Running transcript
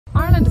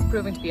Ireland is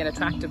proving to be an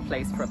attractive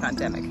place for a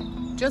pandemic.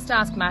 Just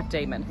ask Matt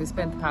Damon, who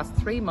spent the past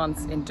 3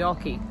 months in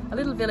Dalkey, a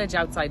little village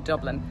outside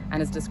Dublin,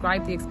 and has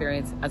described the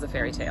experience as a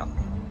fairy tale.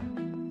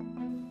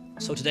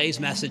 So today's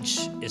message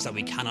is that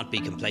we cannot be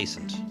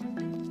complacent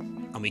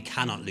and we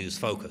cannot lose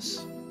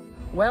focus.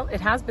 Well,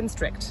 it has been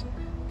strict.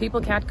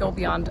 People can't go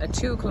beyond a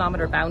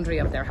 2-kilometre boundary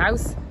of their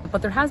house,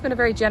 but there has been a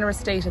very generous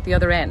state at the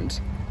other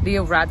end.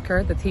 Leo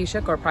Varadkar, the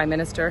Taoiseach or Prime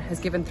Minister, has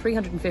given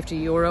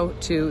 €350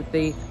 to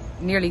the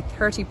nearly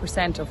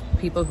 30% of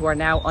people who are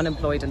now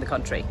unemployed in the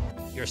country.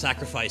 Your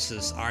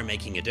sacrifices are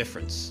making a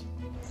difference.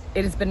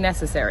 It has been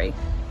necessary.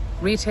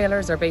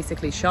 Retailers are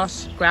basically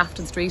shut,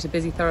 Grafton Street, a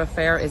busy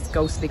thoroughfare, is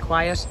ghostly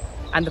quiet,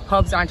 and the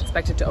pubs aren't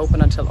expected to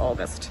open until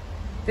August.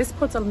 This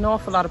puts an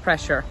awful lot of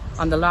pressure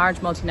on the large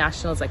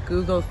multinationals like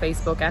Google,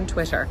 Facebook and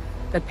Twitter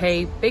that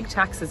pay big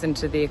taxes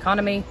into the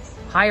economy,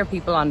 hire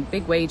people on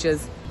big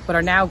wages, but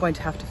are now going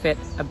to have to fit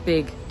a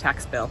big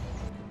tax bill.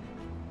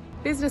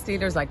 Business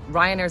leaders like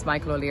Ryanair's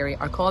Michael O'Leary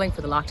are calling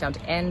for the lockdown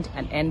to end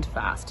and end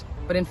fast,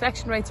 but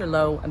infection rates are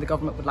low and the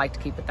government would like to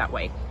keep it that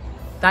way.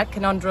 That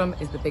conundrum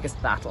is the biggest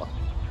battle.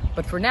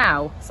 But for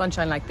now,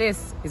 sunshine like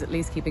this is at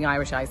least keeping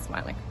Irish eyes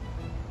smiling.